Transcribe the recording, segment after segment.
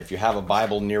If you have a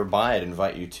Bible nearby, I'd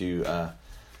invite you to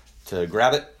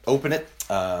grab it, open it,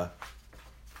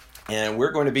 and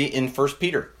we're going to be in 1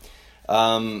 Peter.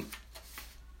 I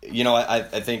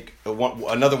think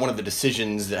another one of the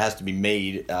decisions that has to be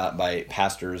made by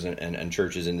pastors and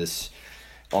churches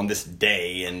on this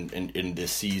day and in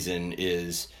this season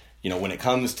is, when it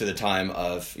comes to the time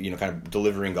of, kind of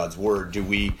delivering God's word, do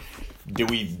we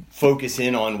focus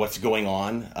in on what's going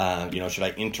on? Should I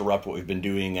interrupt what we've been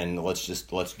doing and let's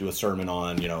do a sermon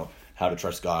on, how to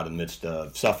trust God in the midst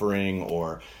of suffering,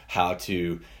 or how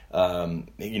to,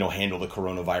 handle the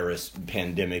coronavirus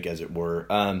pandemic, as it were.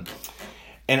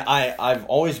 And I've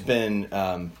always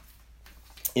been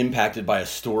impacted by a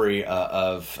story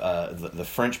of the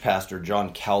French pastor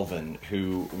John Calvin,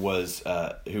 who was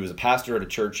a pastor at a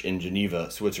church in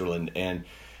Geneva, Switzerland, and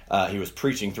he was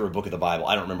preaching through a book of the Bible.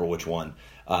 I don't remember which one,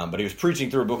 but he was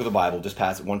preaching through a book of the Bible, just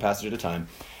one passage at a time.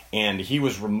 And he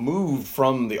was removed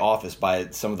from the office by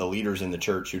some of the leaders in the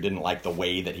church who didn't like the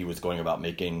way that he was going about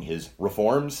making his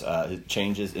reforms, his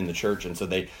changes in the church. And so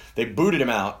they booted him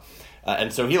out.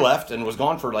 And so he left and was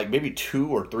gone for like maybe 2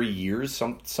 or 3 years,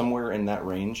 somewhere in that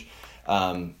range.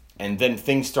 And then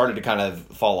things started to kind of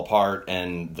fall apart,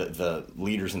 and the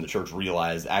leaders in the church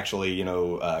realized, actually,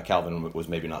 Calvin was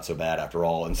maybe not so bad after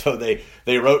all. And so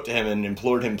they wrote to him and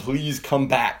implored him, please come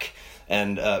back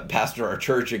and pastor our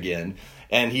church again.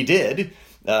 And he did.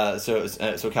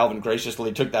 So Calvin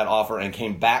graciously took that offer and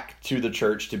came back to the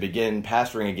church to begin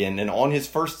pastoring again. And on his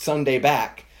first Sunday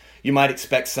back, you might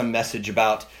expect some message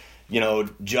about,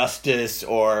 justice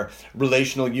or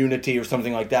relational unity or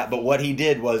something like that. But what he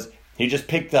did was he just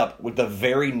picked up with the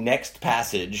very next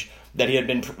passage that he had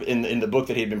been in the book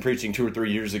that he had been preaching 2 or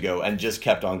 3 years ago, and just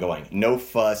kept on going. No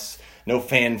fuss, no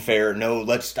fanfare, no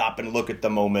let's stop and look at the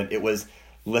moment. It was,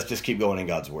 let's just keep going in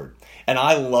God's word. And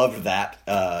I loved that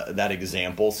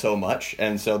example so much.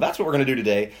 And so that's what we're going to do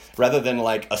today. Rather than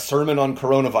like a sermon on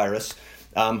coronavirus,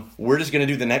 we're just going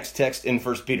to do the next text in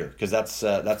 1 Peter, because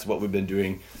that's what we've been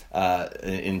doing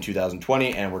in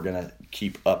 2020, and we're going to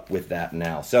keep up with that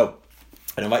now. So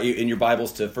I invite you in your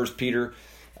Bibles to 1 Peter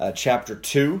chapter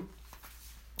 2.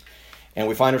 And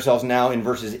we find ourselves now in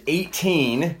verses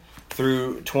 18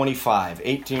 through 25.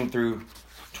 18 through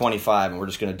 25, and we're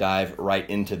just going to dive right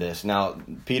into this. Now,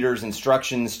 Peter's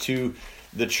instructions to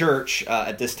the church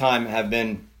at this time have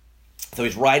been, so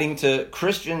he's writing to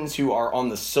Christians who are on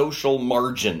the social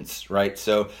margins, right?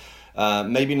 So there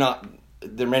may not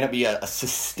be a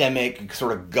systemic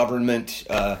sort of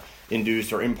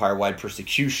government-induced or empire-wide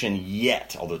persecution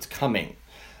yet, although it's coming,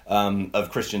 of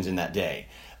Christians in that day.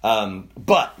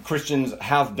 But Christians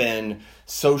have been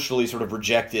socially sort of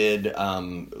rejected,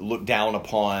 looked down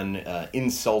upon,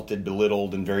 insulted,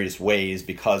 belittled in various ways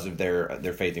because of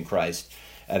their faith in Christ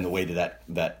and the way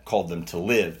that called them to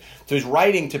live. So he's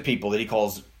writing to people that he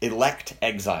calls elect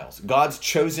exiles, God's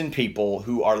chosen people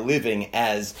who are living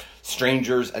as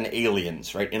strangers and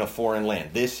aliens, right, in a foreign land.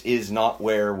 This is not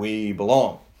where we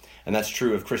belong. And that's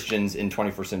true of Christians in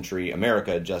 21st century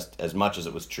America just as much as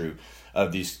it was true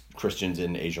of these Christians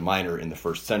in Asia Minor in the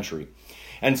first century.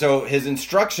 And so his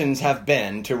instructions have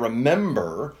been to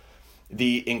remember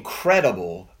the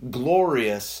incredible,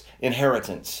 glorious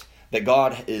inheritance that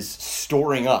God is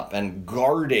storing up and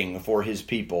guarding for his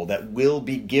people that will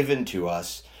be given to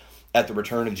us at the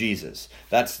return of Jesus.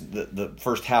 That's the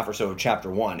first half or so of chapter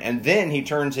 1. And then he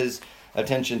turns his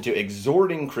attention to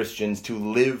exhorting Christians to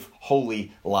live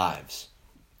holy lives,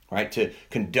 right? To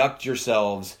conduct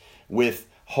yourselves with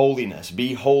holiness.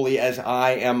 Be holy as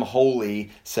I am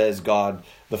holy, says God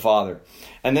the Father.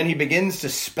 And then he begins to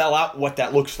spell out what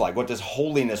that looks like. What does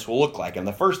holiness will look like? And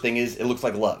the first thing is, it looks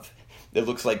like love. It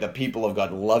looks like the people of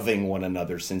God loving one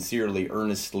another sincerely,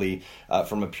 earnestly,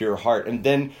 from a pure heart. And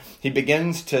then he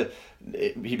began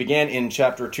in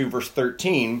chapter 2, verse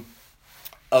 13,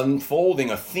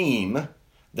 unfolding a theme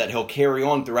that he'll carry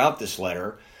on throughout this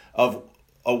letter of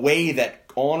a way that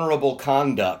honorable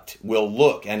conduct will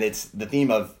look, and it's the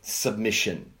theme of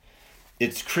submission.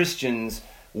 It's Christians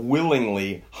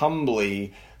willingly,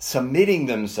 humbly submitting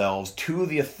themselves to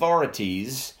the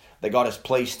authorities that God has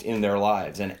placed in their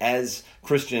lives. And as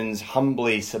Christians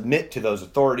humbly submit to those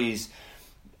authorities,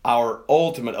 our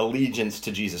ultimate allegiance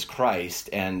to Jesus Christ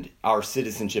and our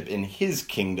citizenship in his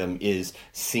kingdom is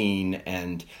seen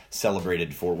and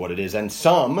celebrated for what it is. And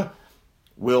some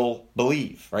will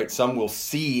believe, right? Some will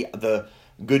see the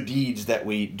good deeds that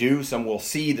we do. Some will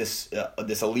see this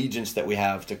allegiance that we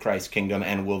have to Christ's kingdom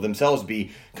and will themselves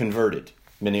be converted.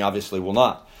 Many obviously will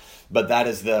not. But that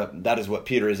is what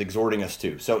Peter is exhorting us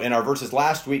to. So in our verses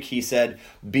last week, he said,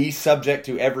 be subject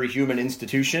to every human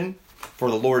institution for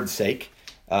the Lord's sake,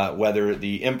 whether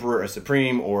the emperor as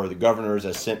supreme or the governors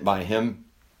as sent by him.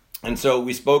 And so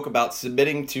we spoke about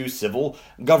submitting to civil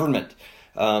government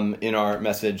in our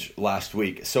message last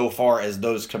week, so far as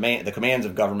the commands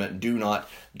of government do not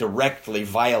directly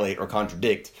violate or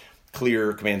contradict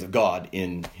clear commands of God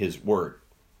in his word.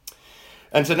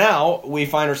 And so now we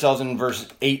find ourselves in verse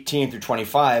 18 through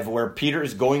 25, where Peter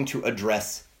is going to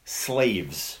address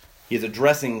slaves. He is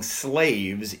addressing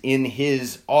slaves in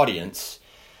his audience,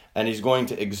 and he's going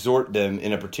to exhort them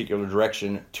in a particular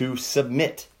direction to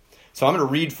submit. So I'm going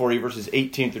to read for you verses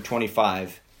 18 through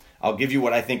 25. I'll give you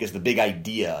what I think is the big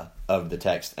idea of the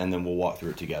text, and then we'll walk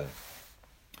through it together.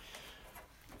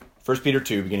 1 Peter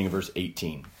 2, beginning of verse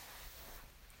 18.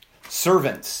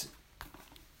 Servants,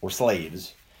 or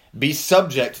slaves, be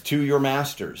subject to your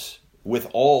masters with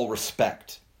all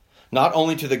respect, not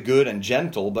only to the good and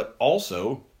gentle, but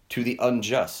also to the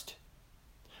unjust.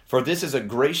 For this is a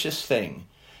gracious thing,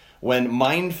 when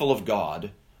mindful of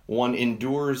God, one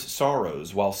endures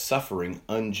sorrows while suffering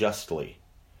unjustly.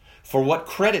 For what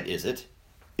credit is it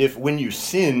if when you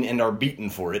sin and are beaten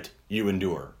for it, you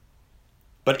endure?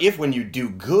 But if when you do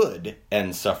good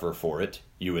and suffer for it,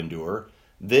 you endure,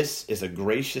 this is a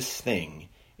gracious thing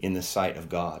in the sight of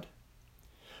God.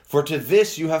 For to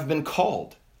this you have been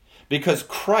called, because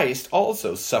Christ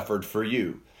also suffered for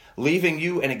you, leaving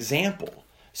you an example,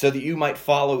 so that you might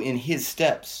follow in his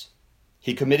steps.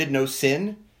 He committed no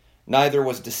sin, neither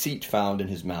was deceit found in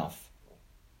his mouth.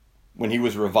 When he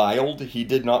was reviled, he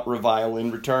did not revile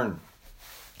in return.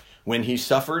 When he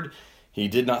suffered, he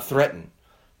did not threaten,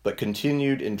 but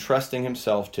continued entrusting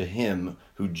himself to him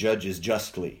who judges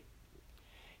justly.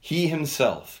 He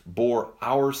himself bore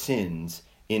our sins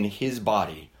in his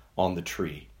body on the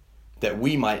tree, that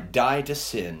we might die to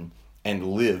sin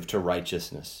and live to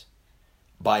righteousness.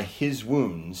 By his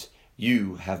wounds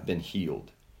you have been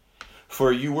healed.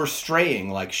 For you were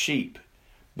straying like sheep,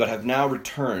 but have now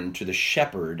returned to the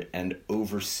shepherd and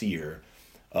overseer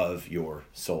of your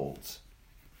souls.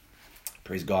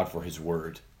 Praise God for his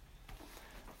word.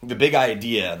 The big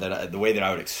idea, the way that I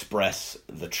would express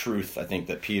the truth, I think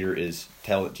that Peter is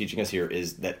teaching us here,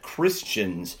 is that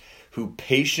Christians who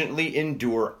patiently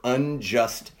endure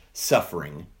unjust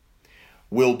suffering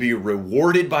will be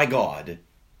rewarded by God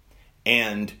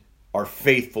and are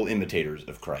faithful imitators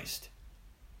of Christ.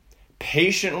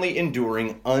 Patiently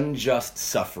enduring unjust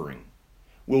suffering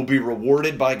will be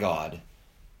rewarded by God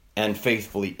and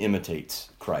faithfully imitates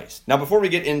Christ. Now, before we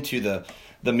get into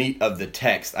the meat of the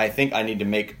text, I think I need to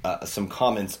make some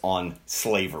comments on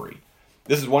slavery.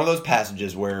 This is one of those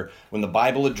passages where when the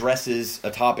Bible addresses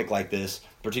a topic like this,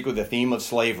 particularly the theme of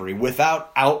slavery,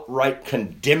 without outright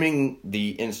condemning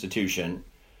the institution,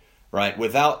 right,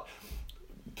 without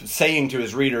saying to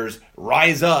his readers,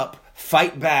 rise up,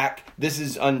 fight back, this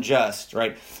is unjust,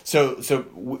 right? So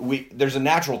there's a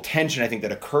natural tension, I think,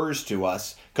 that occurs to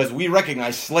us because we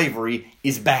recognize slavery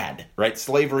is bad, right?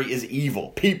 Slavery is evil.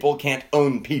 People can't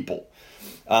own people.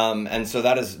 And so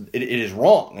it is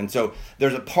wrong. And so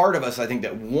there's a part of us, I think,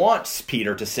 that wants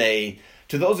Peter to say,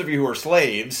 to those of you who are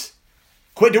slaves,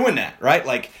 quit doing that, right?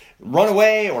 Like, run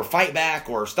away or fight back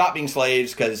or stop being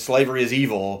slaves because slavery is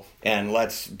evil and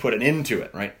let's put an end to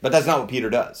it, right? But that's not what Peter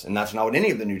does. And that's not what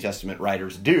any of the New Testament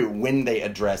writers do when they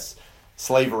address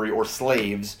slavery or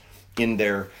slaves in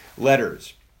their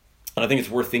letters. And I think it's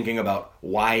worth thinking about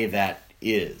why that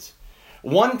is.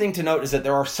 One thing to note is that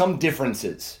there are some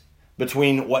differences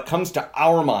between what comes to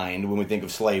our mind when we think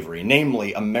of slavery,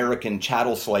 namely American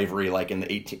chattel slavery, like in the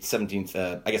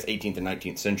 18th and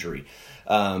 19th century.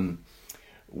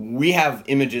 We have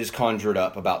images conjured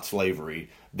up about slavery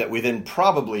that we then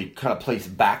probably kind of place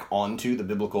back onto the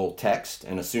biblical text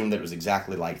and assume that it was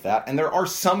exactly like that. And there are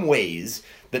some ways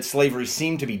that slavery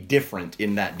seemed to be different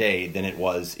in that day than it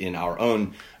was in our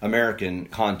own American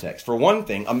context. For one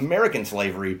thing, American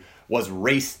slavery was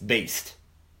race-based,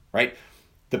 right?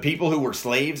 The people who were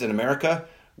slaves in America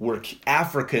were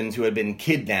Africans who had been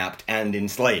kidnapped and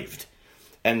enslaved.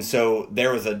 And so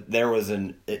there was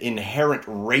an inherent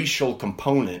racial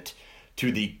component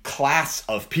to the class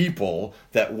of people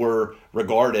that were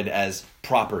regarded as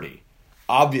property.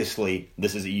 Obviously,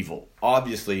 this is evil.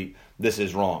 Obviously, this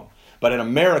is wrong. But in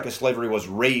America, slavery was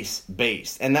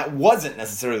race-based. And that wasn't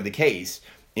necessarily the case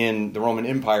in the Roman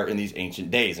Empire in these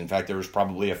ancient days. In fact, there was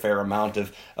probably a fair amount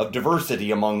of diversity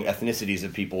among ethnicities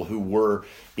of people who were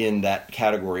in that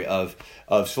category of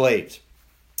slaves.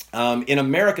 In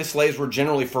America, slaves were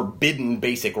generally forbidden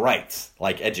basic rights,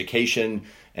 like education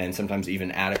and sometimes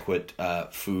even adequate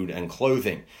food and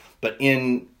clothing. But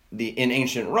in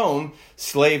ancient Rome,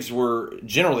 slaves were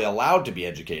generally allowed to be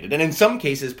educated, and in some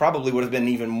cases probably would have been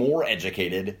even more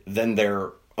educated than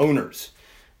their owners.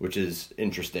 which is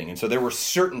interesting. And so there were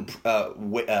certain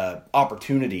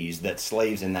opportunities that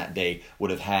slaves in that day would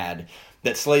have had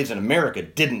that slaves in America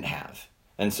didn't have.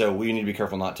 And so we need to be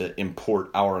careful not to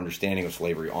import our understanding of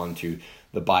slavery onto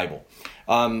the Bible.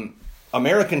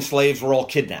 American slaves were all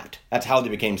kidnapped. That's how they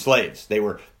became slaves. They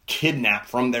were kidnapped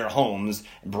from their homes,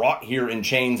 brought here in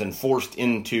chains, and forced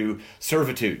into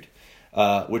servitude.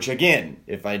 Which again,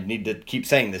 if I need to keep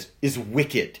saying this, is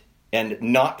wicked and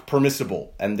not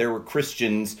permissible. And there were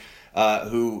Christians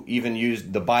who even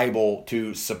used the Bible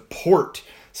to support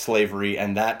slavery,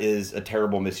 and that is a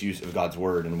terrible misuse of God's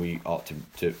word, and we ought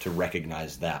to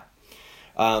recognize that.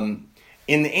 In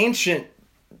the ancient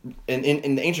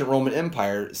Roman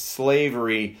Empire,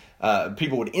 slavery,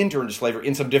 people would enter into slavery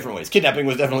in some different ways. Kidnapping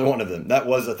was definitely one of them. That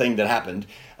was a thing that happened.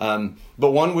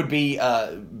 But one would be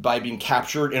by being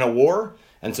captured in a war.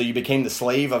 And so you became the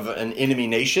slave of an enemy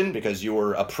nation because you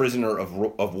were a prisoner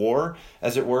of war,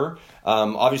 as it were.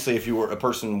 Obviously, if you were a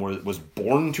person was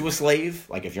born to a slave,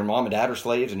 like if your mom and dad are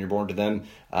slaves and you're born to them,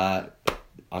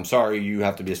 I'm sorry, you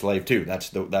have to be a slave too. That's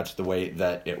the way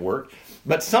that it worked.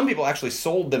 But some people actually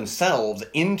sold themselves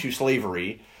into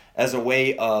slavery as a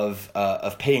way of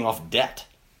paying off debt.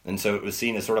 And so it was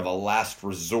seen as sort of a last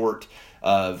resort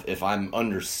of, if I'm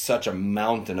under such a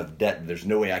mountain of debt, there's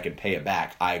no way I could pay it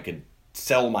back. I could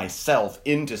sell myself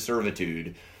into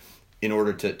servitude in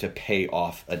order to pay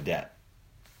off a debt.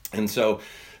 And so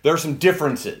there are some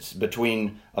differences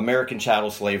between American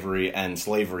chattel slavery and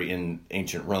slavery in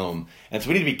ancient Rome. And so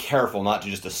we need to be careful not to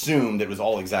just assume that it was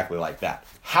all exactly like that.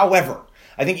 However,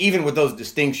 I think even with those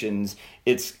distinctions,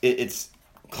 it's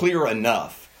clear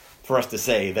enough for us to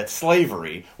say that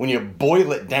slavery, when you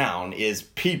boil it down, is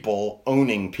people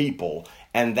owning people,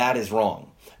 and that is wrong.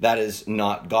 That is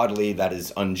not godly, that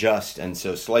is unjust, and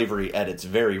so slavery at its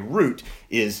very root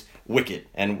is wicked.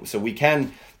 And so we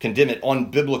can condemn it on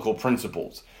biblical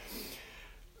principles.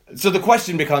 So the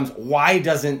question becomes, why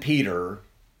doesn't Peter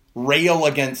rail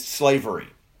against slavery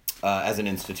as an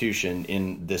institution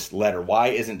in this letter? Why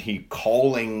isn't he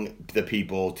calling the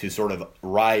people to sort of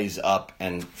rise up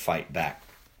and fight back?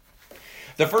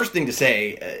 The first thing to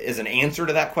say as an answer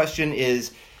to that question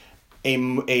is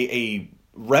a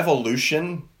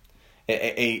revolution,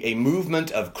 a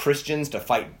movement of Christians to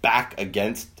fight back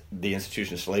against the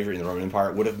institution of slavery in the Roman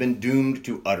Empire would have been doomed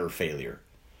to utter failure.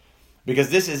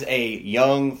 Because this is a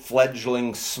young,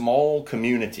 fledgling, small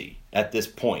community at this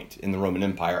point in the Roman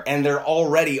Empire, and they're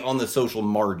already on the social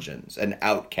margins and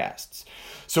outcasts.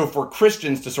 So for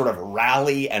Christians to sort of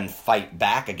rally and fight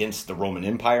back against the Roman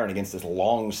Empire and against this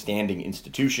long-standing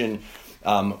institution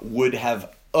would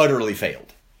have utterly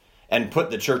failed and put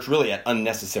the church really at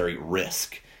unnecessary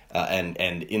risk and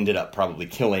ended up probably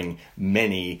killing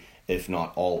many, if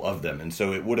not all of them. And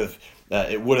so it would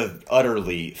have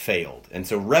utterly failed. And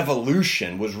so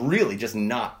revolution was really just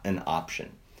not an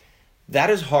option. That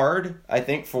is hard, I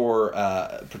think, for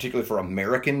particularly for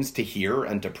Americans to hear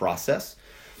and to process,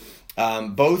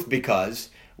 both because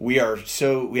we have it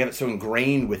so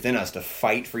ingrained within us to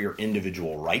fight for your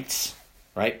individual rights,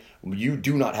 right? You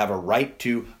do not have a right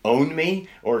to own me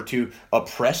or to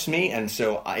oppress me, and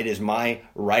so it is my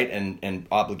right and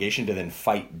obligation to then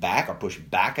fight back or push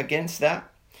back against that.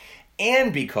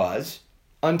 And because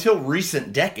until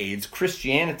recent decades,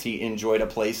 Christianity enjoyed a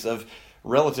place of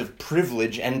relative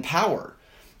privilege and power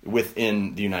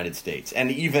within the United States, and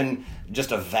even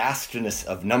just a vastness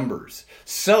of numbers.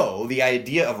 So the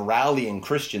idea of rallying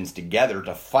Christians together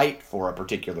to fight for a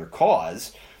particular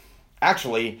cause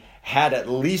actually had at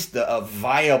least a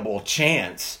viable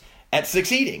chance at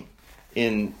succeeding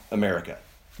in America.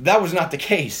 That was not the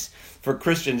case for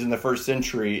Christians in the first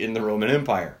century in the Roman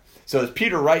Empire. So as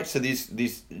Peter writes to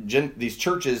these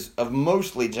churches of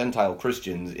mostly Gentile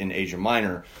Christians in Asia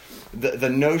Minor, the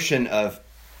notion of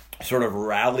sort of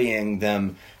rallying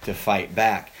them to fight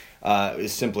back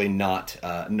is simply not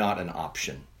an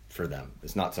option for them.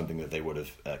 It's not something that they would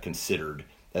have considered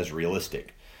as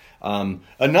realistic.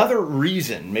 Another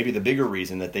reason, maybe the bigger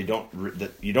reason that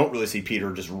you don't really see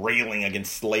Peter just railing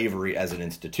against slavery as an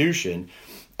institution,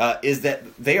 is that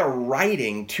they are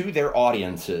writing to their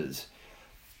audiences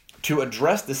to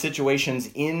address the situations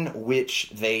in which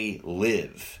they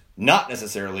live, not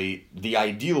necessarily the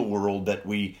ideal world that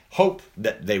we hope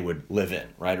that they would live in,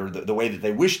 right? Or the way that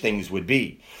they wish things would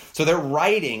be. So they're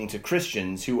writing to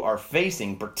Christians who are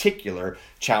facing particular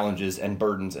challenges and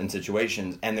burdens and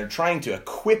situations, and they're trying to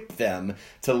equip them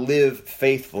to live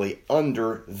faithfully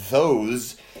under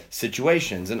those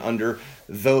situations and under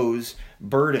those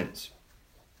burdens.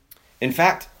 In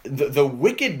fact, the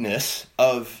wickedness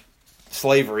of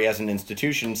slavery as an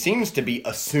institution seems to be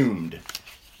assumed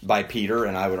by Peter,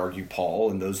 and I would argue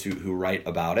Paul, and those who write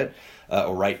about it,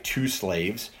 or write to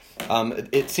slaves,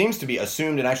 it seems to be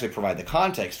assumed and actually provide the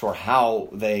context for how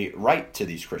they write to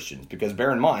these Christians. Because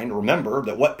bear in mind, remember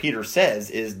that what Peter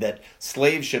says is that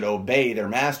slaves should obey their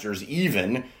masters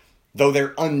even though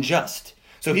they're unjust.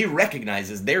 So he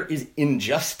recognizes there is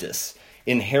injustice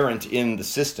inherent in the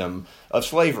system of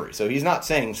slavery. So he's not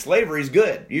saying slavery is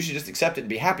good, you should just accept it and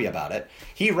be happy about it.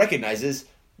 He recognizes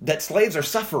that slaves are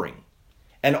suffering,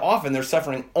 and often they're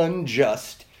suffering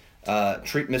unjust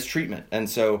mistreatment. And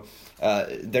so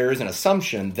there is an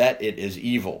assumption that it is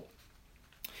evil.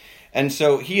 And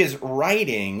so he is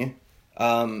writing,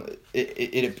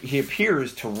 he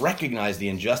appears to recognize the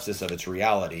injustice of its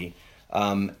reality,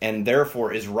 and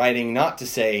therefore is writing not to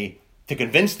say, to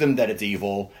convince them that it's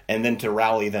evil, and then to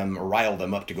rile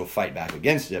them up to go fight back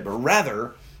against it, but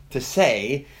rather to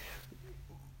say,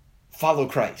 follow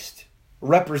Christ,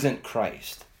 represent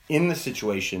Christ in the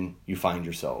situation you find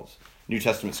yourselves. New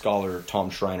Testament scholar Tom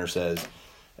Schreiner says,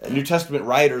 New Testament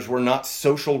writers were not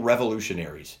social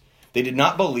revolutionaries. They did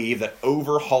not believe that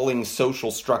overhauling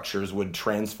social structures would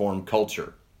transform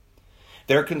culture.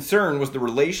 Their concern was the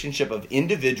relationship of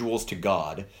individuals to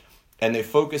God, and they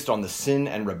focused on the sin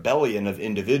and rebellion of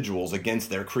individuals against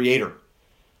their Creator.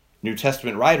 New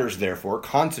Testament writers, therefore,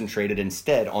 concentrated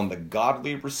instead on the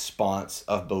godly response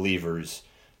of believers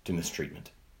to mistreatment.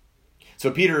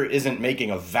 So Peter isn't making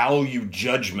a value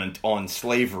judgment on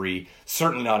slavery,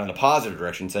 certainly not in a positive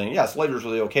direction, saying, yeah, slavery is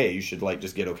really okay, you should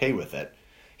just get okay with it.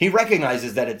 He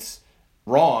recognizes that it's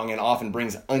wrong and often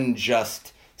brings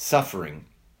unjust suffering.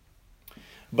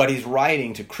 But he's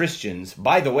writing to Christians,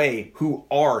 by the way, who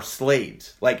are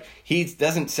slaves. He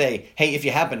doesn't say, hey, if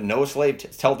you happen to know a slave,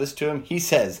 tell this to him. He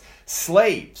says,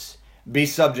 slaves, be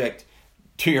subject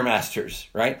to your masters,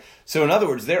 right? So in other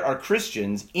words, there are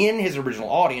Christians in his original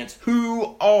audience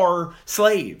who are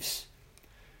slaves.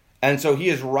 And so he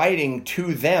is writing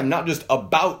to them, not just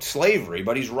about slavery,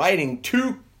 but he's writing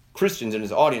to Christians in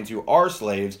his audience who are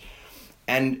slaves,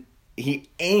 and he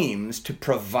aims to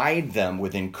provide them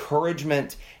with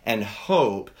encouragement and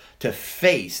hope to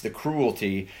face the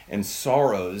cruelty and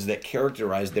sorrows that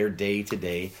characterize their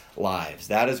day-to-day lives.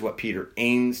 That is what Peter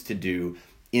aims to do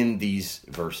in these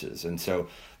verses. And so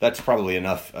that's probably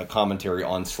enough commentary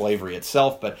on slavery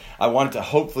itself, but I wanted us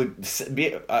to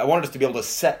be able to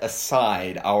set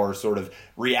aside our sort of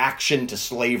reaction to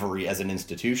slavery as an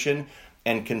institution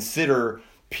and consider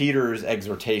Peter's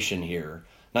exhortation here,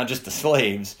 not just to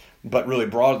slaves, but really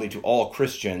broadly to all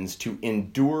Christians, to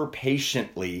endure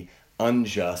patiently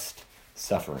unjust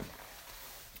suffering.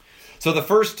 So the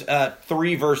first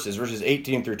three verses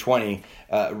 18 through 20,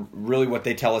 really what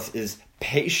they tell us is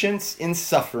patience in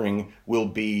suffering will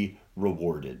be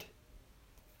rewarded.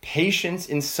 Patience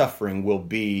in suffering will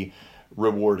be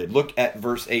rewarded. Look at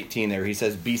verse 18 there. He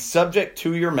says, be subject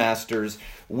to your masters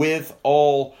with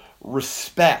all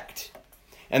respect.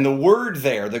 And the word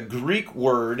there, the Greek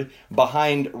word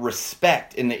behind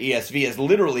respect in the ESV is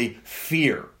literally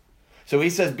fear. So he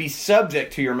says, be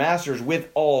subject to your masters with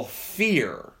all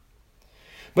fear.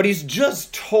 But he's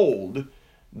just told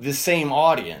the same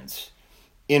audience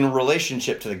in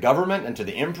relationship to the government and to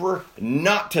the emperor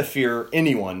not to fear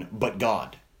anyone but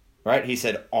God. Right? He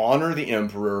said, honor the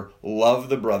emperor, love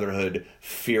the brotherhood,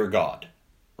 fear God.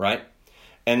 Right?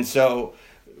 And so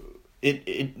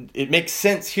It makes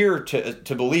sense here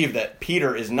to believe that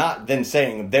Peter is not then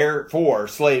saying, therefore,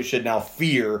 slaves should now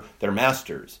fear their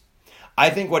masters.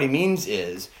 I think what he means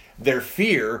is their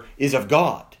fear is of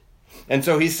God. And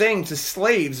so he's saying to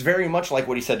slaves very much like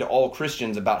what he said to all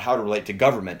Christians about how to relate to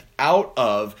government. Out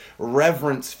of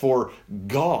reverence for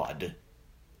God,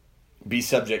 be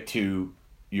subject to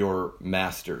your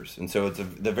masters. And so it's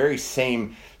the very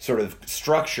same sort of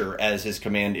structure as his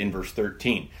command in verse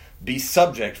 13. Be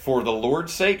subject for the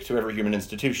Lord's sake to every human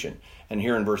institution. And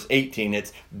here in verse 18,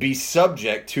 it's be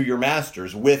subject to your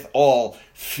masters with all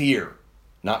fear.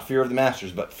 Not fear of the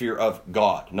masters, but fear of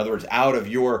God. In other words, out of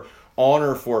your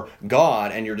honor for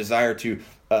God and your desire to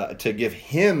give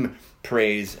him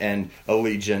praise and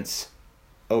allegiance,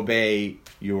 obey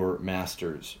your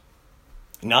masters.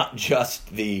 Not just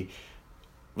the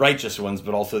righteous ones,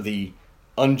 but also the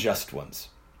unjust ones.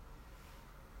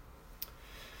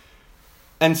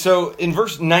 And so in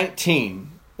verse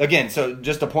 19, again, so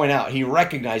just to point out, he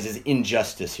recognizes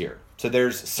injustice here. So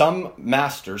there's some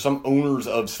masters, some owners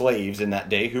of slaves in that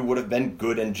day who would have been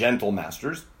good and gentle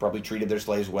masters, probably treated their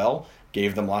slaves well,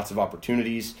 gave them lots of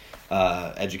opportunities,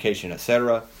 education,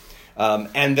 etc.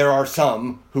 And there are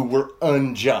some who were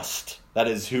unjust. That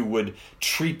is, who would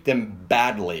treat them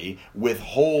badly,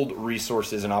 withhold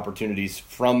resources and opportunities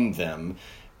from them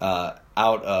out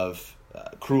of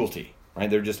cruelty, right?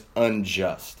 They're just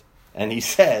unjust. And he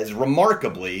says,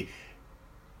 remarkably,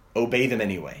 obey them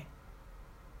anyway.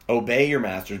 Obey your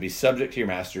masters, be subject to your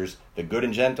masters, the good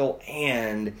and gentle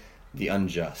and the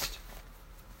unjust.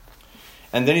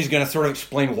 And then he's going to sort of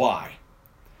explain why.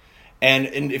 And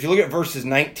if you look at verses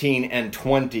 19 and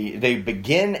 20, they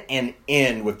begin and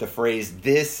end with the phrase,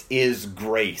 this is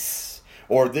grace,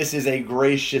 or this is a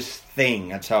gracious thing.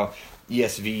 That's how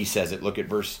ESV says it. Look at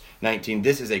verse 19.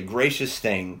 This is a gracious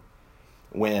thing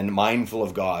when mindful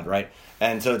of God, right?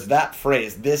 And so it's that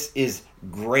phrase, this is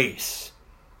grace,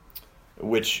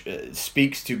 which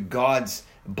speaks to God's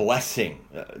blessing,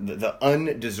 the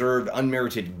undeserved,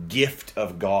 unmerited gift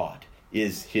of God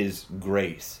is his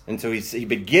grace. And so he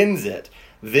begins it,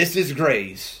 this is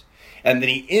grace, and then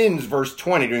he ends verse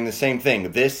 20 doing the same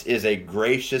thing. This is a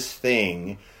gracious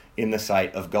thing in the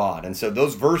sight of God. And so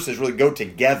those verses really go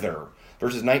together.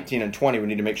 Verses 19 and 20, we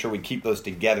need to make sure we keep those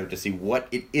together to see what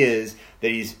it is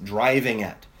that he's driving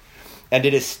at. And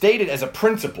it is stated as a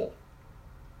principle,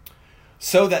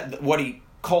 so that what he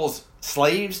calls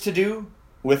slaves to do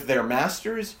with their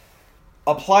masters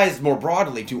applies more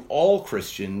broadly to all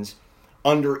Christians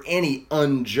under any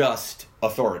unjust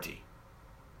authority.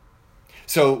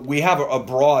 So we have a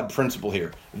broad principle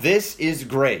here. This is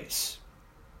grace.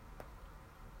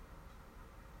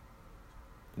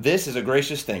 This is a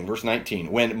gracious thing, verse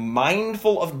 19. When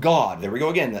mindful of God, there we go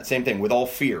again, that same thing, with all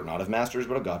fear, not of masters,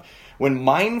 but of God. When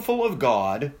mindful of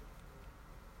God,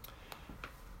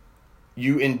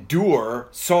 you endure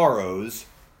sorrows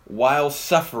while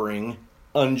suffering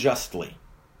unjustly.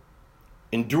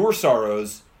 Endure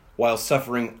sorrows while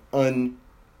suffering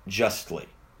unjustly.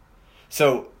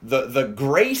 So the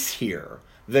grace here,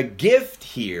 the gift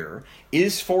here,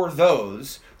 is for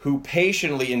those who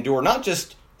patiently endure not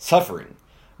just suffering,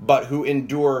 but who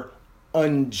endure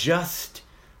unjust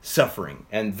suffering.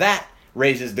 And that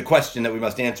raises the question that we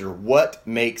must answer. What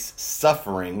makes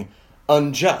suffering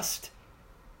unjust?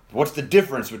 What's the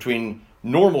difference between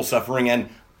normal suffering and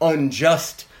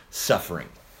unjust suffering?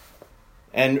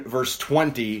 And verse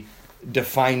 20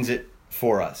 defines it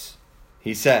for us.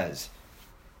 He says,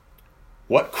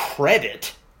 what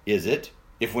credit is it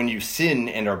if when you sin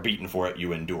and are beaten for it,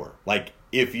 you endure? Like,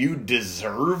 if you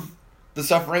deserve the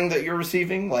suffering that you're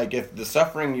receiving, like if the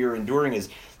suffering you're enduring is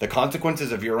the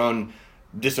consequences of your own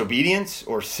disobedience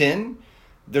or sin,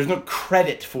 there's no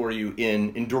credit for you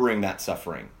in enduring that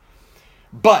suffering.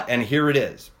 But, and here it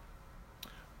is,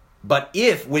 but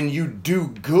if when you do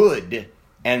good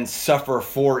and suffer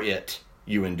for it,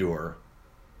 you endure,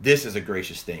 this is a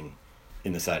gracious thing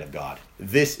in the sight of God.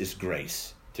 This is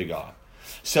grace to God.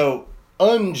 So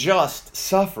unjust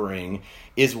suffering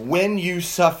is when you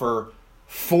suffer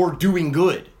for doing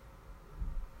good.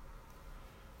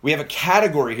 We have a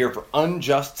category here for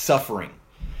unjust suffering,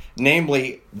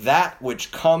 namely that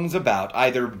which comes about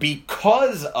either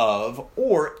because of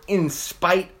or in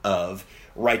spite of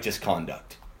righteous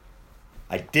conduct.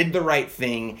 I did the right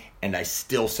thing and I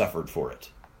still suffered for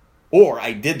it. Or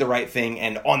I did the right thing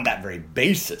and on that very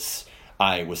basis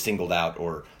I was singled out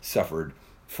or suffered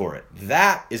for it.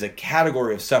 That is a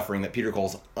category of suffering that Peter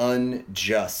calls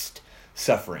unjust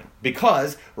suffering,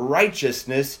 because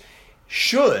righteousness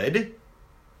should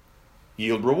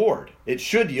yield reward. It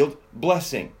should yield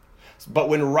blessing. But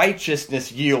when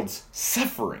righteousness yields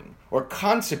suffering or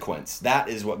consequence, that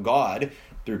is what God,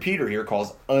 through Peter here,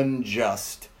 calls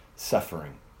unjust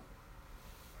suffering.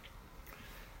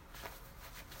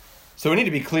 So we need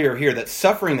to be clear here that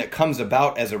suffering that comes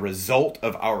about as a result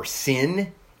of our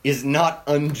sin is not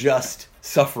unjust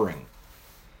suffering.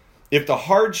 If the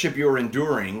hardship you're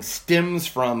enduring stems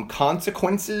from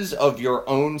consequences of your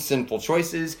own sinful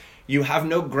choices, you have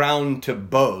no ground to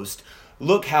boast.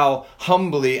 Look how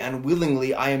humbly and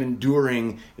willingly I am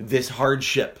enduring this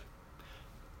hardship.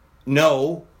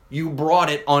 No, you brought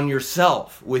it on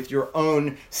yourself with your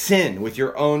own sin, with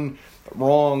your own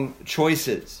wrong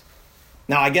choices.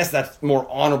 Now, I guess that's more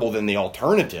honorable than the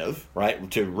alternative, right?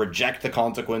 To reject the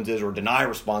consequences or deny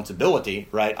responsibility,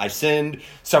 right? I sinned,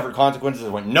 suffered consequences,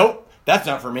 and went, nope, that's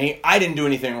not for me. I didn't do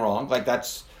anything wrong.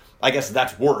 I guess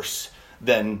that's worse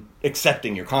than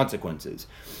accepting your consequences.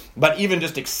 But even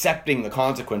just accepting the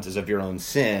consequences of your own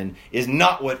sin is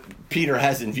not what Peter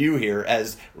has in view here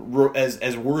as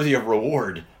worthy of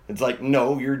reward. It's like,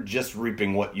 no, you're just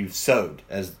reaping what you've sowed,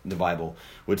 as the Bible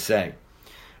would say.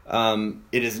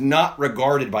 It is not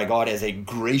regarded by God as a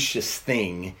gracious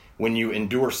thing when you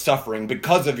endure suffering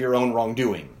because of your own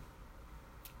wrongdoing.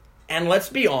 And let's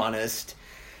be honest,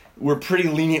 we're pretty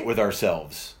lenient with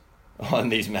ourselves on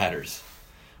these matters.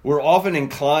 We're often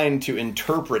inclined to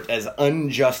interpret as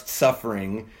unjust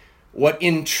suffering what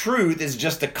in truth is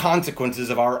just the consequences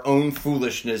of our own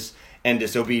foolishness and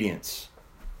disobedience.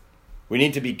 We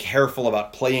need to be careful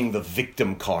about playing the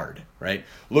victim card, right?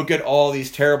 Look at all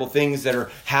these terrible things that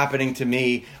are happening to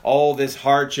me, all this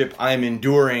hardship I'm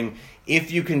enduring.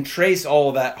 If you can trace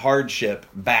all that hardship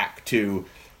back to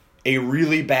a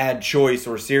really bad choice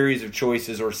or series of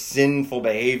choices or sinful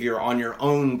behavior on your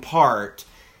own part,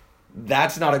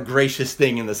 that's not a gracious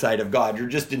thing in the sight of God. You're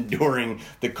just enduring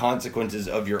the consequences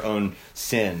of your own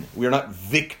sin. We are not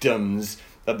victims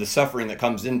of the suffering that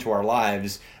comes into our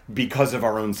lives because of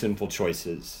our own sinful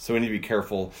choices. So we need to be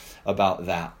careful about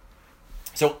that.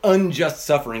 So unjust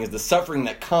suffering is the suffering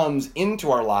that comes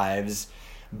into our lives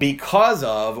because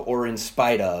of or in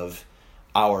spite of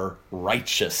our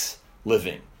righteous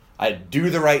living. I do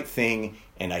the right thing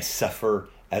and I suffer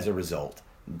as a result.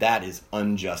 That is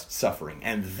unjust suffering.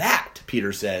 And that,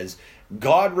 Peter says,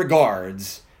 God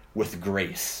regards with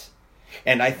grace.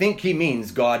 And I think he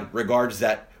means God regards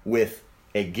that with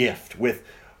a gift, with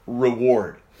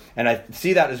reward. And I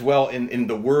see that as well in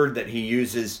the word that he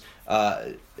uses,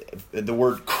 the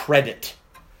word credit,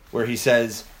 where he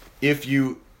says, if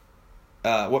you,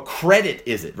 what credit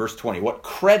is it? Verse 20, what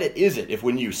credit is it if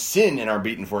when you sin and are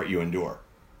beaten for it, you endure?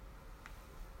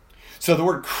 So the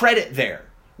word credit there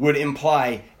would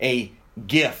imply a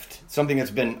gift, something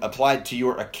that's been applied to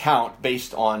your account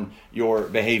based on your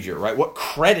behavior, right? What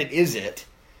credit is it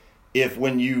if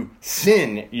when you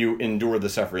sin, you endure the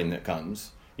suffering that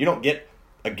comes? You don't get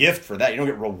a gift for that. You don't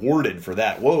get rewarded for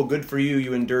that. Whoa, good for you.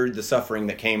 You endured the suffering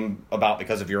that came about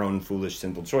because of your own foolish,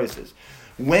 sinful choices.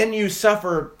 When you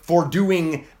suffer for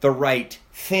doing the right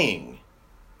thing,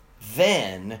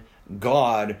 then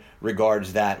God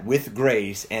regards that with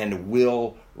grace and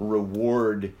will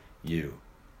reward you.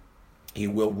 He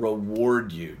will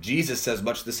reward you. Jesus says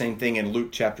much the same thing in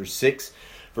Luke chapter 6,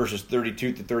 verses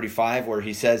 32 to 35, where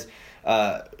he says,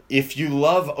 if you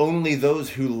love only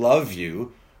those who love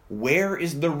you, where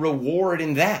is the reward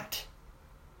in that?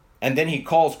 And then he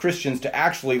calls Christians to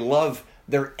actually love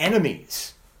their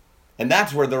enemies. And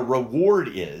that's where the reward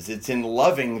is. It's in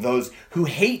loving those who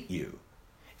hate you,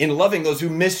 in loving those who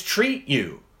mistreat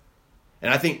you.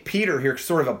 And I think Peter here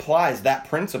sort of applies that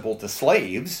principle to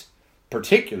slaves,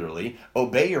 particularly.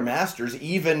 Obey your masters,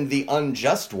 even the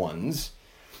unjust ones,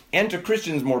 and to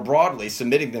Christians more broadly,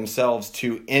 submitting themselves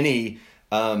to any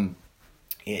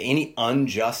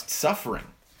unjust suffering.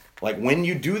 Like when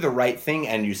you do the right thing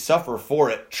and you suffer for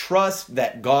it, trust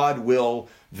that God will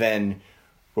then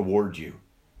reward you.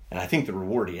 And I think the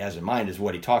reward he has in mind is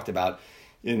what he talked about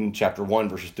in chapter 1,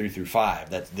 verses 3 through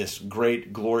 5. That's this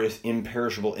great, glorious,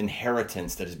 imperishable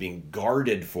inheritance that is being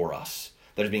guarded for us,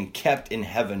 that is being kept in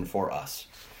heaven for us.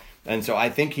 And so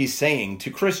I think he's saying to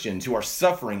Christians who are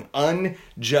suffering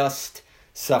unjust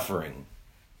suffering,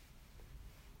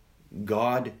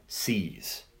 God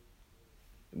sees.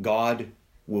 God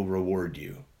will reward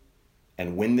you.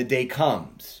 And when the day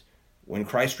comes, when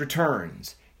Christ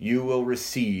returns, you will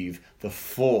receive the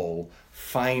full,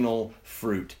 final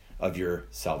fruit of your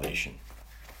salvation.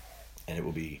 And it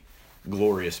will be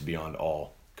glorious beyond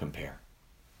all compare.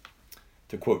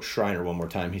 To quote Schreiner one more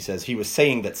time, he says, he was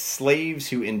saying that slaves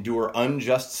who endure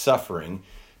unjust suffering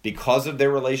because of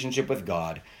their relationship with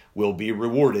God will be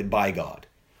rewarded by God.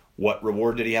 What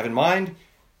reward did he have in mind?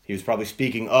 He was probably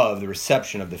speaking of the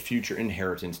reception of the future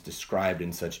inheritance described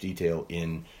in such detail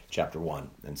in chapter 1.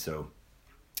 And so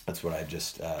that's what I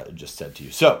just said to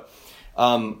you. So,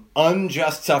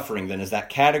 unjust suffering then is that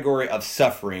category of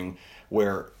suffering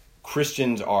where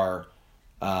Christians are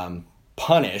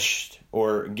punished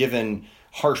or given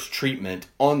harsh treatment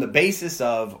on the basis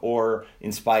of or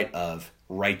in spite of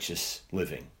righteous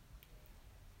living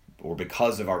or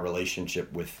because of our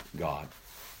relationship with God.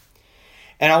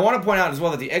 And I want to point out as well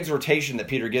that the exhortation that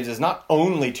Peter gives is not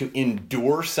only to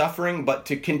endure suffering, but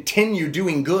to continue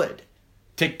doing good,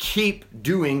 to keep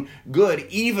doing good,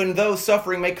 even though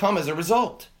suffering may come as a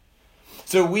result.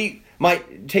 So we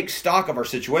might take stock of our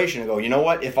situation and go, you know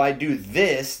what, if I do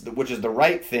this, which is the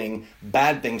right thing,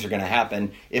 bad things are going to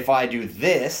happen. If I do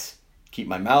this, keep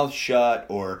my mouth shut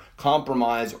or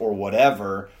compromise or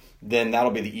whatever, then that'll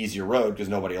be the easier road because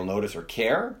nobody will notice or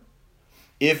care.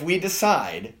 If we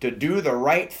decide to do the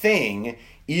right thing,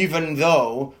 even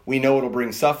though we know it'll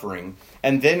bring suffering,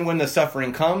 and then when the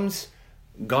suffering comes,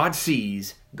 God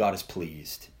sees, God is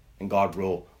pleased, and God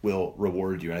will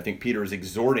reward you. And I think Peter is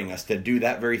exhorting us to do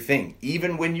that very thing.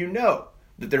 Even when you know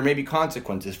that there may be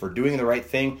consequences for doing the right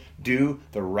thing, do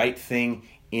the right thing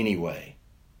anyway,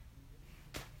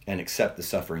 and accept the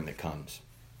suffering that comes.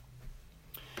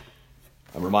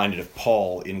 I'm reminded of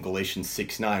Paul in Galatians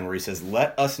 6:9, where he says,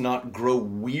 let us not grow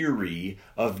weary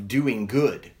of doing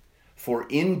good, for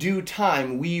in due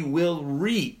time we will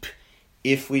reap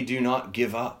if we do not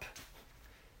give up.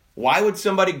 Why would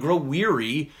somebody grow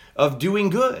weary of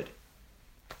doing good?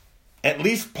 At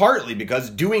least partly because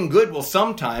doing good will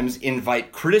sometimes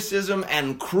invite criticism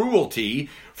and cruelty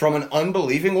from an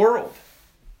unbelieving world.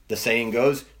 The saying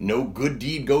goes, no good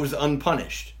deed goes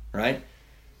unpunished, right?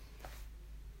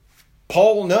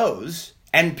 Paul knows,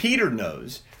 and Peter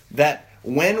knows, that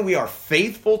when we are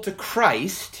faithful to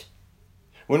Christ,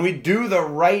 when we do the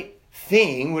right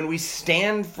thing, when we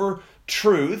stand for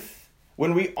truth,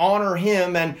 when we honor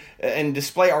him and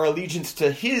display our allegiance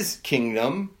to his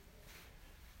kingdom,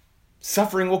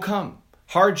 suffering will come.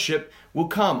 Hardship will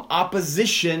come.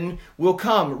 Opposition will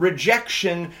come.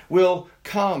 Rejection will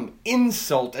come.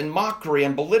 Insult and mockery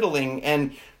and belittling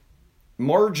and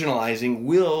marginalizing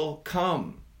will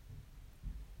come.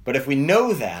 But if we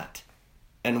know that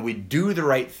and we do the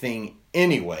right thing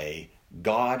anyway,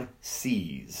 God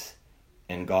sees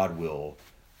and God will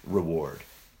reward.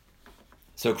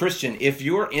 So Christian, if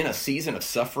you're in a season of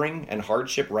suffering and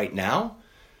hardship right now,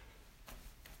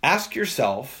 ask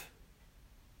yourself,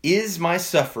 is my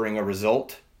suffering a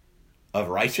result of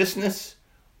righteousness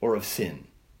or of sin?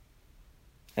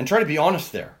 And try to be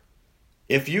honest there.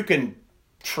 If you can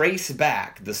trace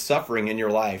back the suffering in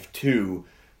your life to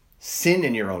sin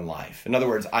in your own life, in other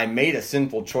words, I made a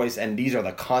sinful choice and these are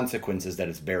the consequences that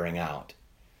it's bearing out.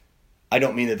 I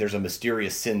don't mean that there's a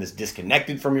mysterious sin that's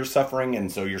disconnected from your suffering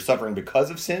and so you're suffering because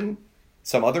of sin,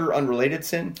 some other unrelated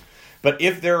sin. But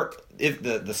if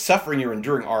the suffering you're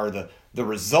enduring are the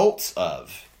results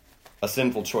of a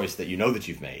sinful choice that you know that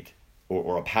you've made,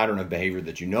 or a pattern of behavior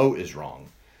that you know is wrong,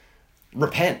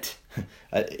 repent.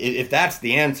 If that's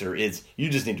the answer, is you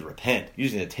just need to repent. You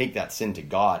just need to take that sin to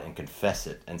God and confess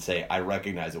it and say, I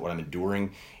recognize that what I'm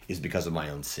enduring is because of my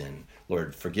own sin.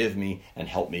 Lord, forgive me and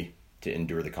help me to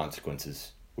endure the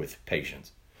consequences with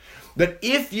patience. But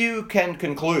if you can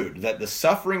conclude that the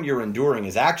suffering you're enduring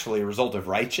is actually a result of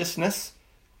righteousness,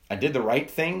 I did the right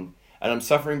thing and I'm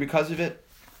suffering because of it,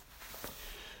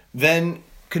 then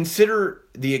consider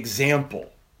the example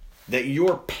that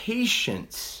your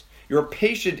patient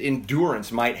endurance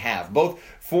might have, both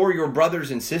for your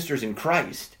brothers and sisters in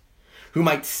Christ, who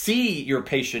might see your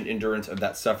patient endurance of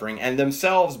that suffering and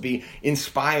themselves be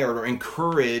inspired or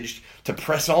encouraged to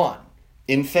press on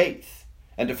in faith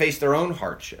and to face their own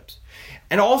hardships.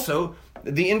 And also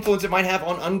the influence it might have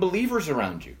on unbelievers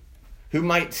around you, who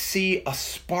might see a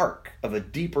spark of a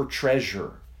deeper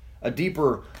treasure, a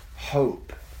deeper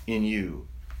hope in you,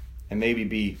 and maybe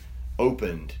be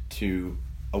opened to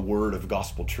a word of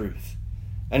gospel truth.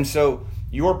 And so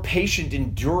your patient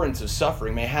endurance of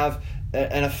suffering may have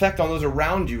an effect on those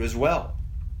around you as well.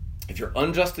 If you're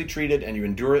unjustly treated and you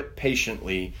endure it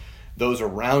patiently, those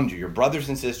around you, your brothers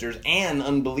and sisters and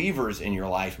unbelievers in your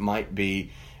life, might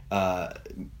be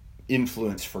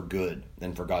influenced for good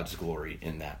and for God's glory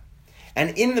in that.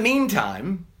 And in the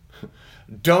meantime,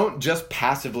 don't just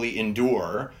passively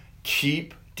endure.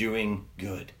 Keep doing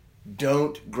good.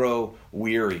 Don't grow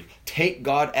weary. Take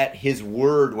God at his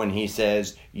word when he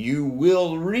says, you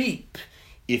will reap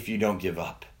if you don't give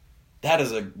up. That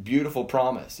is a beautiful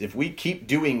promise. If we keep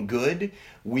doing good,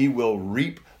 we will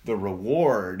reap the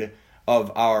reward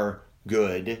of our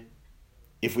good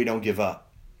if we don't give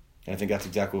up. And I think that's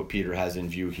exactly what Peter has in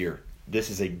view here. This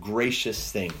is a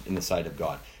gracious thing in the sight of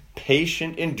God.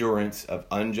 Patient endurance of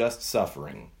unjust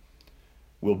suffering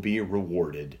will be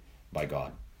rewarded by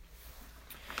God.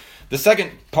 The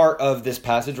second part of this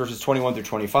passage, verses 21 through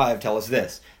 25, tell us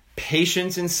this.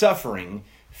 Patience in suffering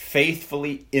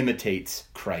faithfully imitates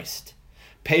Christ.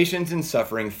 Patience in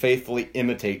suffering faithfully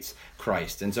imitates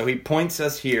Christ. And so he points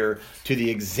us here to the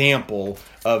example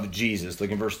of Jesus.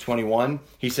 Look in verse 21.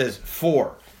 He says,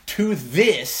 for to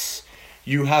this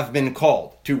you have been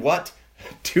called. To what?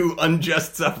 To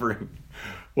unjust suffering.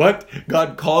 What?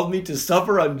 God called me to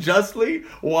suffer unjustly?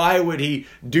 Why would he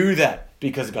do that?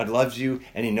 Because God loves you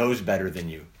and he knows better than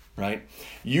you, right?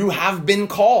 You have been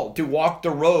called to walk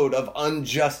the road of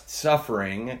unjust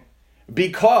suffering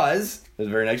because, the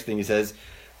very next thing he says,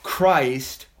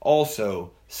 Christ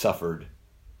also suffered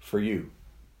for you,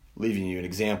 leaving you an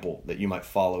example that you might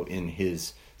follow in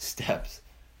his steps.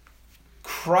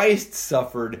 Christ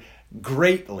suffered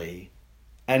greatly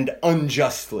and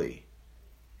unjustly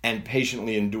and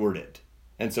patiently endured it.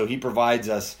 And so he provides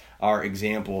us our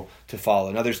example to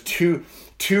follow. Now there's two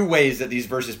ways that these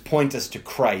verses point us to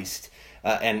Christ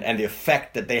and the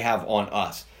effect that they have on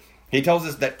us. He tells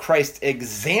us that Christ's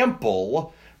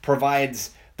example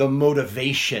provides the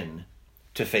motivation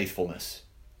to faithfulness.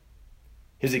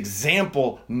 His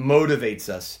example motivates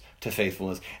us to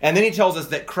faithfulness. And then he tells us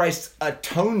that Christ's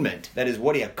atonement, that is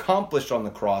what he accomplished on the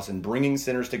cross in bringing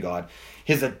sinners to God,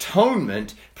 his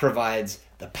atonement provides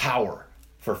the power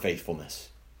for faithfulness.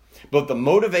 Both the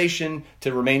motivation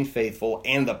to remain faithful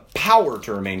and the power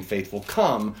to remain faithful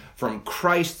come from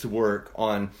Christ's work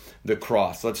on the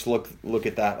cross. Let's look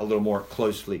at that a little more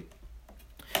closely.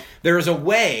 There is a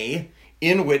way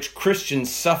in which Christian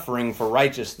suffering for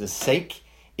righteousness' sake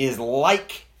is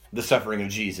like the suffering of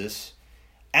Jesus,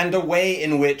 and a way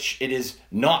in which it is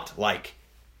not like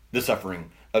the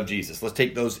suffering of Jesus. Let's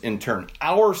take those in turn.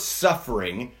 Our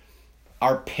suffering,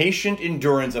 our patient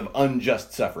endurance of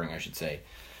unjust suffering, I should say,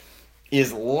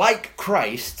 is like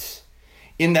Christ's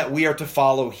in that we are to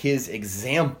follow his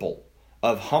example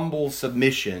of humble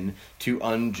submission to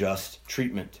unjust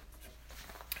treatment.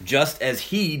 Just as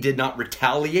he did not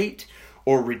retaliate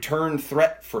or return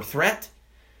threat for threat,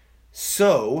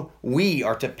 so we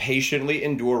are to patiently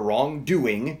endure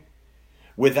wrongdoing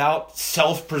without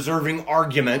self-preserving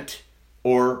argument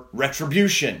or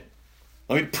retribution.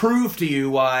 Let me prove to you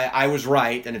why I was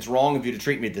right and it's wrong of you to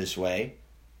treat me this way.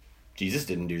 Jesus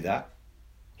didn't do that.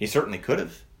 He certainly could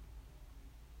have.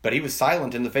 But he was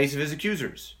silent in the face of his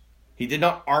accusers. He did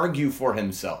not argue for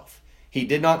himself. He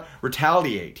did not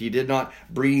retaliate. He did not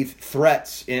breathe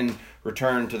threats in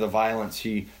return to the violence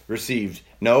he received.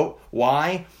 No.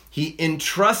 Why? He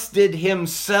entrusted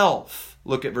himself.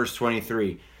 Look at verse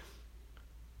 23.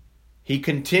 He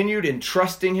continued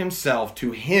entrusting himself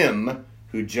to him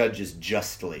who judges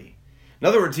justly. In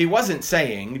other words, he wasn't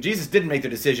saying, Jesus didn't make the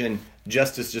decision,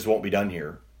 justice just won't be done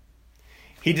here.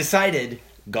 He decided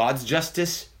God's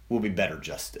justice will be better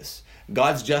justice.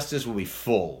 God's justice will be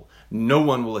full. No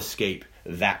one will escape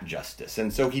that justice.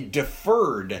 And so he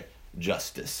deferred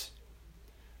justice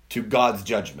to God's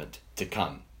judgment to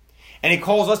come. And he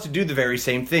calls us to do the very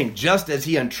same thing. Just as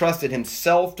he entrusted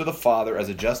himself to the Father as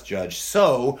a just judge,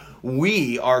 so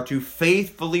we are to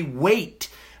faithfully wait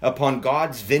upon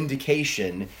God's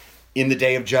vindication in the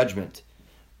day of judgment,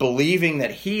 believing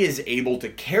that he is able to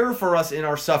care for us in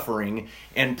our suffering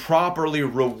and properly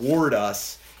reward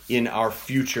us in our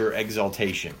future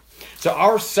exaltation. So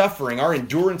our suffering, our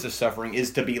endurance of suffering,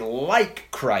 is to be like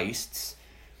Christ's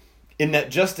in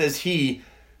that just as he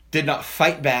did not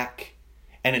fight back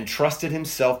and entrusted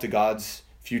himself to God's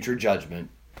future judgment,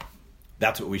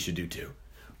 that's what we should do too.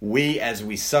 We, as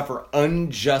we suffer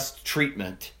unjust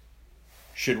treatment,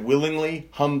 should willingly,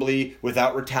 humbly,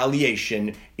 without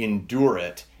retaliation, endure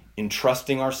it,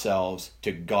 entrusting ourselves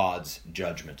to God's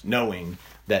judgment, knowing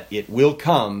that it will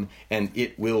come and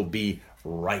it will be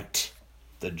right.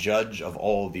 The judge of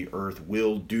all the earth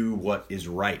will do what is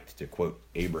right, to quote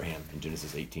Abraham in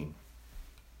Genesis 18.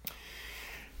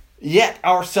 Yet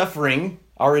our suffering,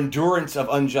 our endurance of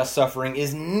unjust suffering,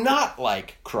 is not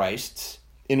like Christ's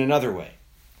in another way.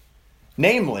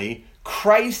 Namely,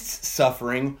 Christ's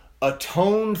suffering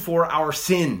atoned for our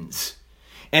sins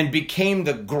and became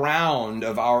the ground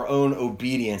of our own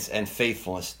obedience and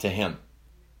faithfulness to him.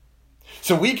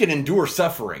 So we can endure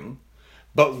suffering,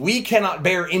 but we cannot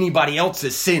bear anybody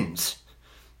else's sins.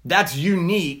 That's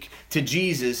unique to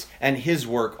Jesus and his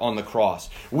work on the cross.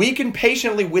 We can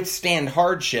patiently withstand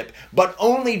hardship, but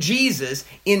only Jesus,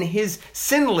 in his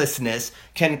sinlessness,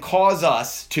 can cause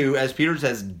us to, as Peter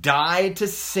says, die to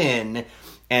sin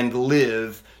and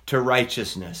live to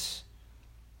righteousness.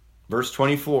 Verse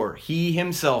 24, he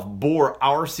himself bore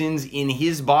our sins in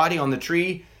his body on the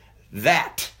tree,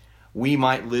 that we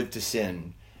might live to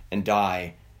sin and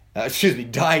die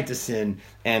to sin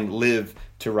and live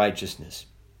to righteousness.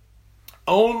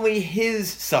 Only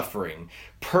his suffering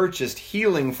purchased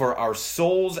healing for our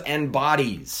souls and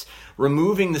bodies,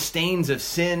 removing the stains of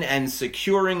sin and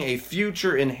securing a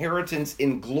future inheritance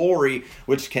in glory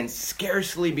which can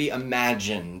scarcely be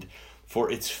imagined for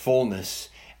its fullness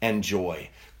and joy.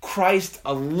 Christ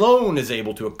alone is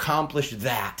able to accomplish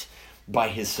that by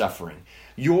his suffering.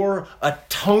 Your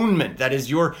atonement, that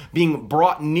is, your being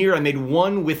brought near and made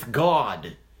one with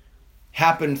God,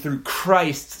 happened through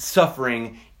Christ's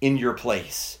suffering in your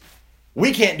place.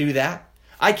 We can't do that.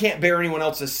 I can't bear anyone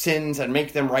else's sins and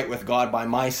make them right with God by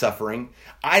my suffering.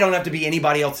 I don't have to be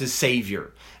anybody else's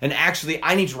savior. And actually,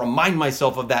 I need to remind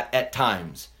myself of that at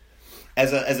times.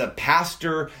 As a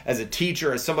pastor, as a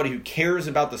teacher, as somebody who cares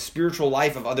about the spiritual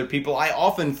life of other people, I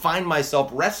often find myself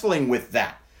wrestling with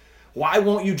that. Why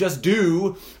won't you just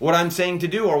do what I'm saying to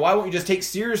do? Or why won't you just take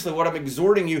seriously what I'm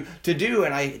exhorting you to do?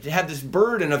 And I have this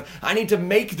burden of, I need to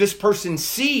make this person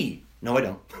see. No, I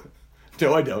don't.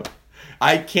 No, I don't.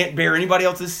 I can't bear anybody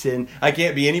else's sin. I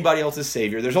can't be anybody else's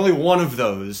savior. There's only one of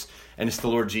those, and it's the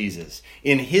Lord Jesus.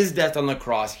 In his death on the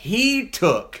cross, he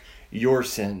took your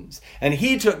sins, and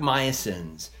he took my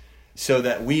sins, so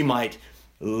that we might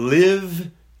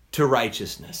live to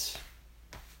righteousness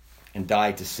and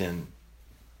die to sin.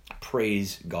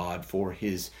 Praise God for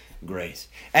his grace.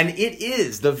 And it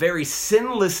is the very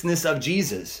sinlessness of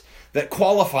Jesus that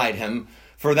qualified him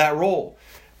for that role.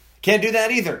 Can't do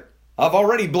that either. I've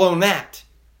already blown that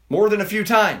more than a few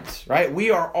times, right?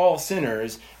 We are all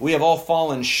sinners. We have all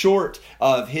fallen short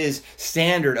of his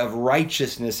standard of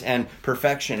righteousness and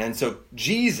perfection. And so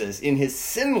Jesus, in his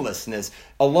sinlessness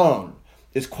alone,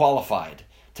 is qualified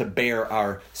to bear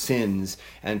our sins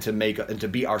and to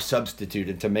be our substitute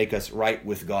and to make us right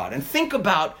with God. And think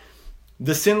about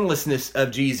the sinlessness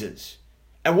of Jesus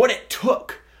and what it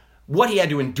took, what he had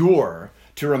to endure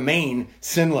to remain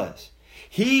sinless.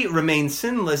 He remained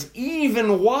sinless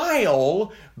even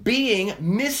while being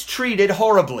mistreated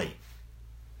horribly,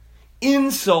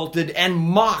 insulted and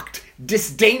mocked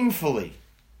disdainfully,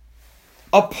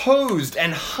 opposed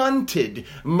and hunted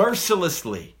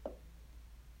mercilessly,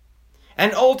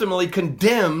 and ultimately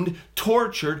condemned,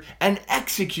 tortured, and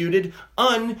executed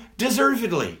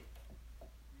undeservedly.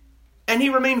 And he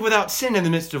remained without sin in the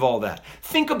midst of all that.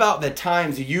 Think about the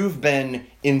times you've been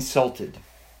insulted,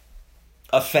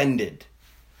 offended,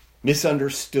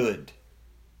 misunderstood,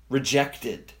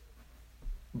 rejected,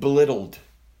 belittled.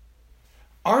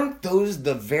 Aren't those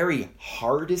the very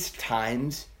hardest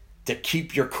times to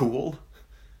keep your cool?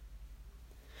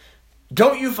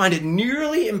 Don't you find it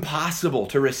nearly impossible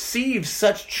to receive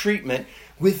such treatment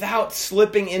without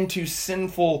slipping into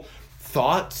sinful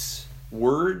thoughts,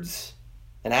 words,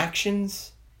 and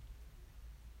actions?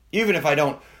 Even if I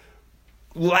don't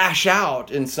lash out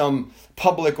in some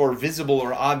public or visible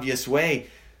or obvious way,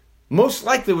 most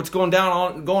likely what's going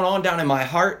on down in my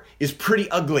heart is pretty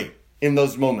ugly in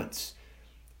those moments.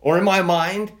 Or in my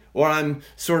mind, or I'm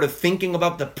sort of thinking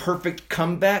about the perfect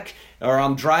comeback, or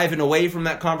I'm driving away from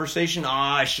that conversation.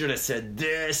 I should have said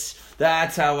this.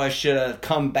 That's how I should have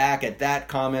come back at that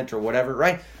comment or whatever,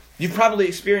 right? You've probably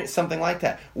experienced something like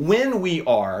that. When we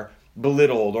are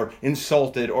belittled or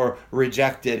insulted or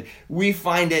rejected, we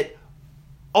find it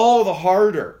all the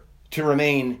harder to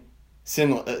remain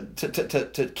sin,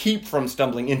 to keep from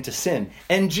stumbling into sin.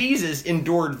 And Jesus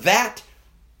endured that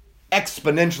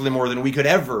exponentially more than we could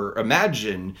ever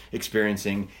imagine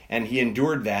experiencing, and he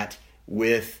endured that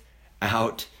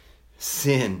without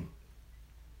sin.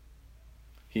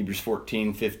 Hebrews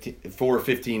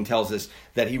 4:15 tells us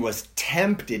that he was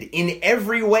tempted in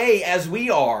every way as we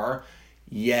are,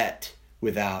 yet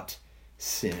without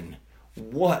sin.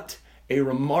 What a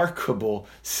remarkable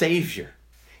Savior.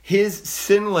 His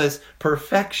sinless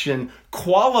perfection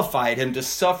qualified him to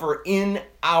suffer in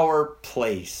our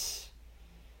place.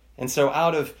 And so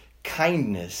out of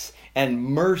kindness and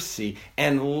mercy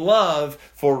and love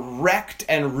for wrecked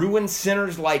and ruined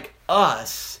sinners like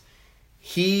us,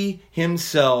 he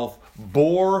himself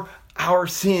bore our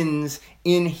sins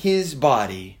in his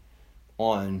body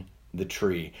on the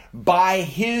tree. By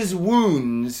his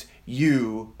wounds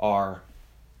you are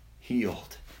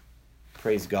healed.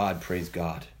 Praise God, praise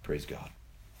God, praise God.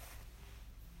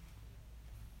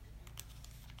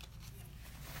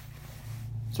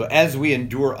 So as we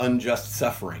endure unjust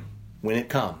suffering when it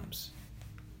comes,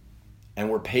 and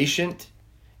we're patient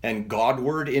and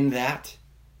Godward in that,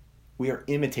 we are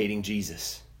imitating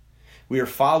Jesus. We are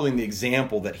following the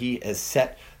example that he has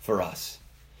set for us.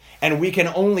 And we can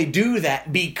only do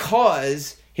that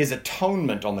because his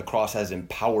atonement on the cross has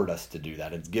empowered us to do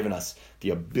that. It's given us the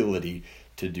ability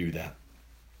to do that.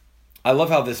 I love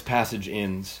how this passage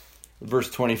ends. Verse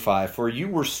 25, "For you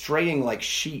were straying like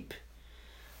sheep,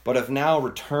 but have now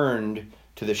returned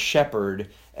to the shepherd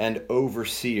and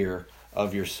overseer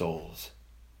of your souls."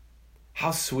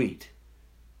 How sweet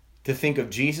to think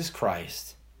of Jesus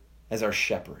Christ as our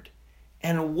shepherd.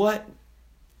 And what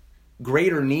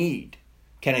greater need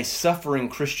can a suffering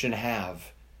Christian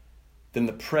have than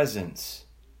the presence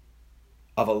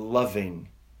of a loving,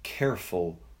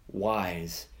 careful,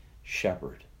 wise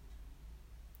shepherd?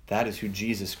 That is who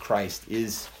Jesus Christ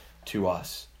is to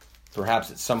us.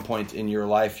 Perhaps at some point in your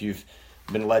life you've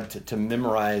been led to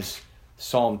memorize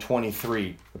Psalm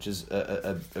 23, which is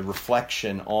a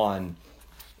reflection on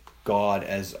God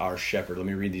as our shepherd. Let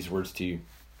me read these words to you.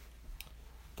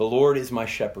 "The Lord is my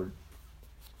shepherd.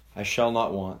 I shall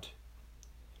not want.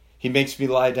 He makes me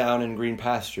lie down in green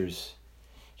pastures.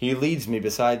 He leads me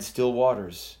beside still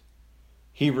waters.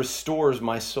 He restores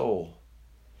my soul.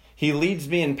 He leads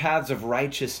me in paths of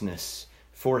righteousness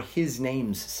for his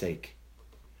name's sake.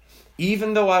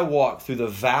 Even though I walk through the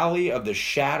valley of the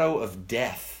shadow of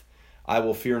death, I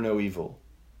will fear no evil,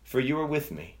 for you are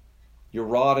with me. Your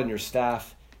rod and your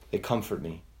staff, they comfort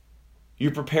me.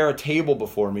 You prepare a table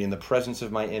before me in the presence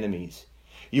of my enemies.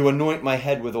 You anoint my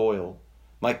head with oil.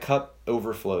 My cup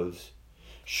overflows.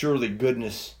 Surely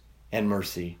goodness and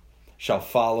mercy shall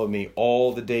follow me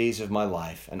all the days of my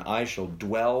life, and I shall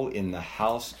dwell in the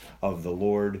house of the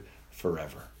Lord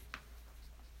forever.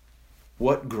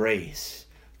 What grace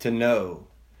to know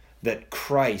that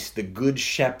Christ, the Good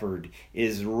Shepherd,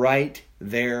 is right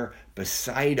there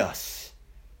beside us,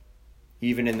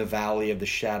 even in the valley of the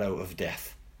shadow of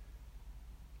death.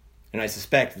 And I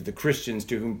suspect that the Christians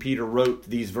to whom Peter wrote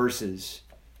these verses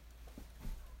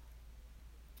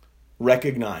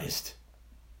recognized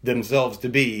themselves to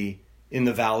be in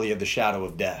the valley of the shadow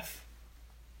of death.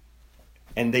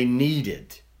 And they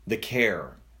needed the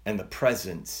care and the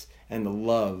presence and the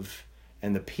love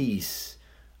and the peace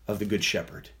of the Good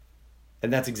Shepherd.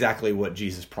 And that's exactly what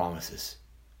Jesus promises.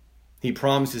 He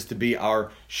promises to be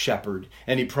our shepherd,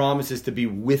 and he promises to be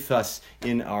with us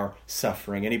in our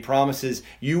suffering. And he promises,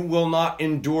 you will not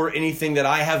endure anything that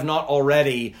I have not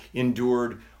already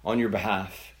endured on your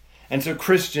behalf. And so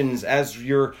Christians, as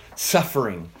you're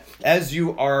suffering, as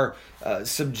you are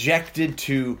subjected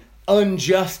to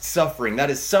unjust suffering, that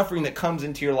is suffering that comes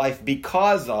into your life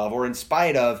because of or in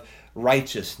spite of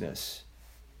righteousness,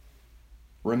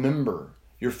 remember,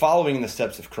 you're following in the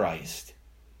steps of Christ.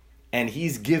 And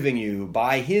he's giving you,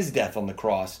 by his death on the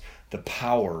cross, the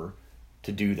power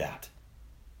to do that.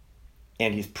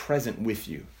 And he's present with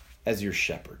you as your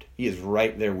shepherd. He is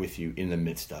right there with you in the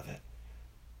midst of it.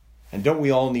 And don't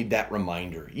we all need that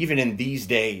reminder? Even in these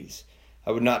days,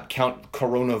 I would not count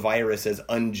coronavirus as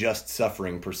unjust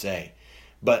suffering per se.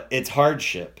 But it's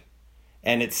hardship,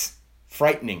 and it's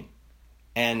frightening,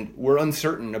 and we're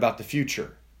uncertain about the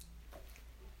future.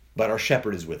 But our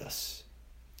shepherd is with us.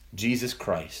 Jesus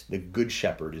Christ, the Good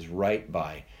Shepherd, is right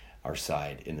by our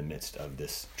side in the midst of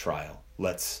this trial.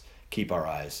 Let's keep our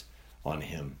eyes on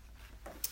him.